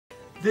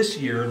This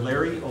year,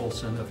 Larry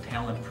Olson of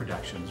Talent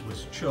Productions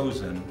was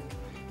chosen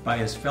by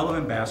his fellow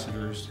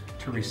ambassadors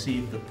to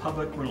receive the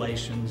Public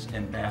Relations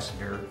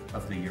Ambassador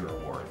of the Year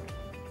Award.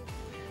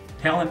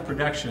 Talent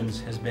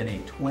Productions has been a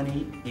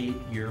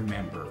 28-year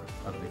member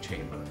of the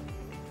Chamber.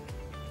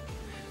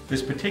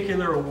 This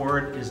particular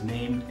award is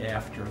named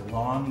after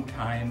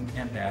longtime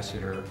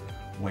Ambassador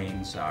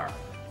Wayne Czar.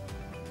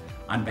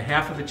 On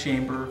behalf of the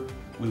Chamber,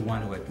 we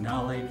want to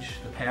acknowledge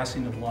the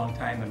passing of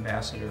longtime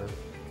Ambassador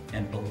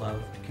and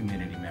beloved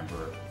community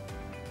member,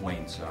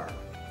 Wayne Czar.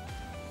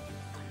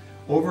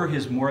 Over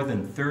his more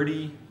than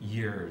 30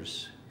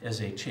 years as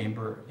a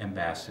Chamber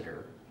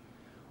Ambassador,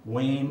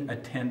 Wayne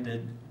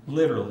attended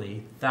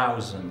literally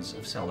thousands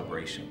of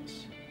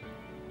celebrations.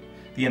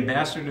 The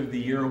Ambassador of the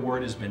Year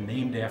Award has been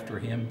named after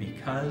him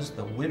because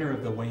the winner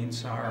of the Wayne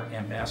Czar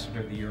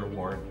Ambassador of the Year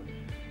Award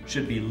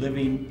should be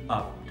living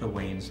up to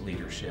Wayne's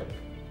leadership,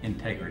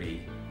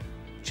 integrity,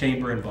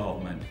 Chamber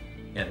involvement,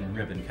 and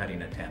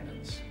ribbon-cutting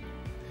attendance.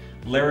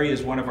 Larry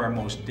is one of our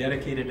most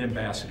dedicated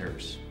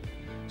ambassadors,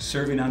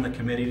 serving on the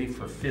committee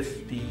for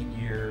 15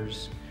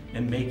 years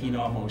and making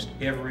almost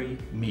every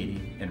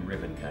meeting and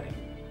ribbon cutting.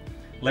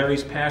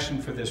 Larry's passion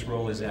for this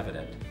role is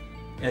evident,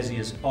 as he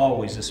is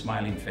always a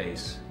smiling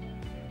face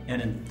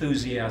and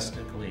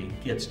enthusiastically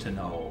gets to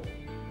know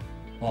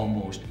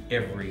almost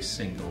every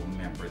single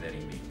member that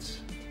he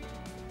meets.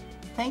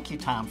 Thank you,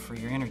 Tom, for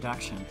your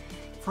introduction.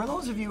 For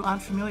those of you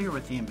unfamiliar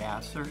with the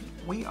Ambassador,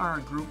 we are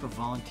a group of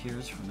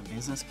volunteers from the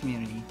business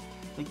community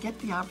that get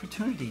the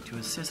opportunity to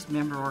assist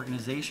member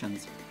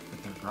organizations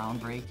with their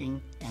groundbreaking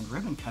and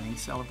ribbon-cutting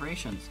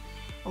celebrations,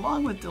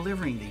 along with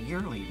delivering the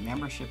yearly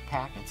membership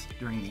packets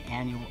during the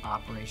annual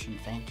Operation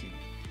Thank You.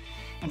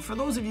 And for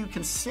those of you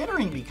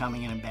considering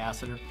becoming an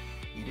ambassador,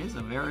 it is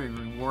a very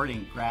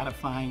rewarding,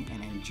 gratifying,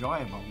 and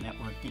enjoyable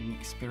networking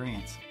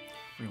experience.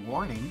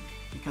 Rewarding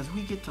because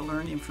we get to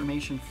learn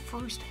information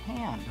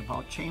firsthand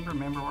about Chamber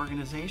member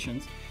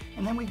organizations,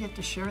 and then we get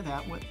to share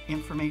that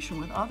information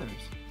with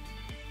others.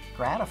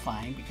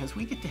 Gratifying because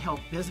we get to help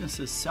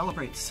businesses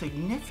celebrate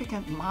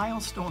significant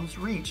milestones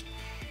reached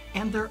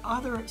and their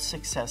other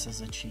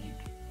successes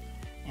achieved.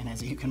 And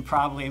as you can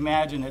probably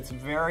imagine, it's a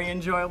very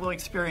enjoyable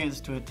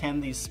experience to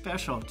attend these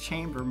special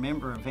Chamber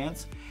member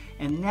events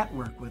and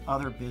network with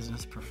other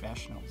business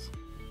professionals.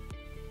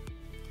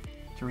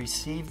 To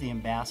receive the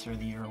Ambassador of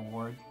the Year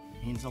Award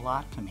means a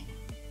lot to me.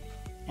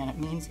 And it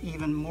means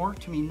even more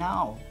to me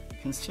now,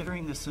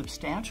 considering the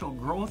substantial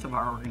growth of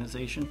our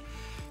organization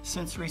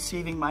since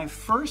receiving my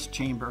first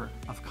Chamber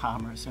of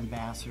Commerce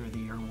Ambassador of the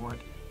Year Award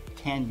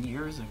 10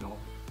 years ago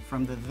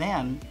from the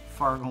then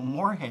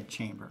Fargo-Moorhead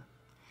Chamber.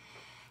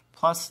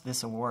 Plus,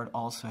 this award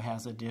also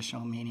has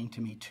additional meaning to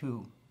me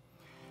too.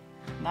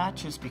 Not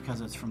just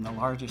because it's from the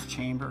largest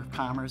Chamber of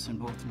Commerce in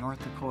both North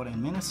Dakota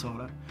and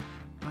Minnesota,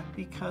 but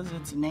because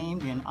it's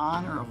named in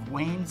honor of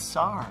Wayne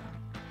Czar,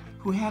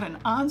 who had an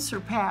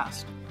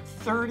unsurpassed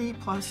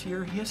 30-plus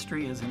year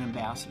history as an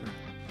ambassador,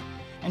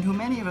 and who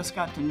many of us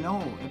got to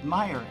know,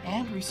 admire,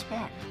 and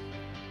respect.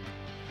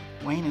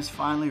 Wayne is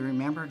fondly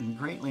remembered and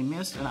greatly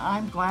missed, and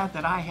I'm glad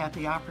that I had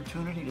the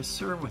opportunity to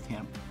serve with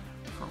him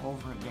for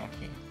over a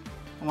decade.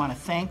 I want to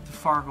thank the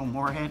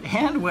Fargo-Moorhead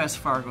and West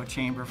Fargo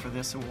Chamber for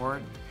this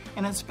award,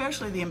 and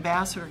especially the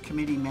Ambassador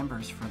Committee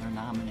members for their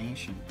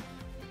nomination.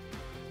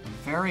 I'm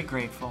very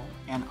grateful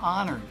and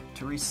honored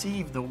to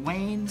receive the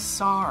Wayne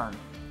Czar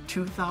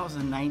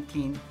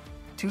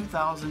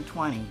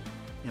 2019-2020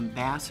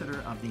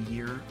 Ambassador of the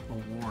Year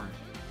Award.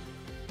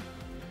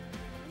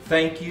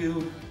 Thank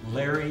you,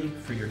 Larry,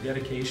 for your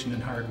dedication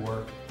and hard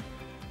work.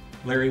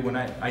 Larry, when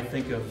I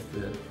think of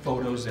the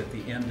photos at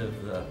the end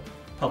of the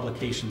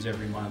publications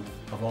every month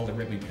of all the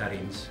ribbon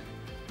cuttings,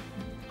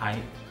 I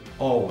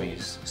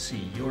always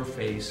see your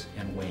face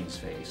and Wayne's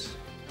face.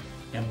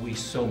 And we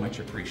so much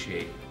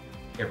appreciate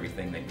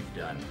everything that you've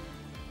done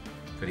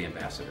for the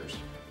ambassadors.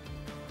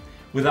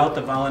 Without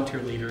the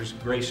volunteer leaders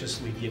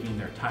graciously giving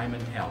their time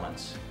and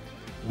talents,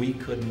 we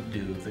couldn't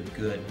do the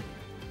good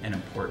and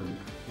important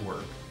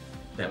work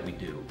that we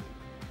do.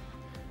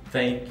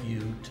 Thank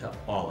you to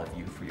all of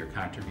you for your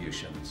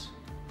contributions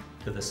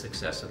to the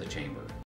success of the Chamber.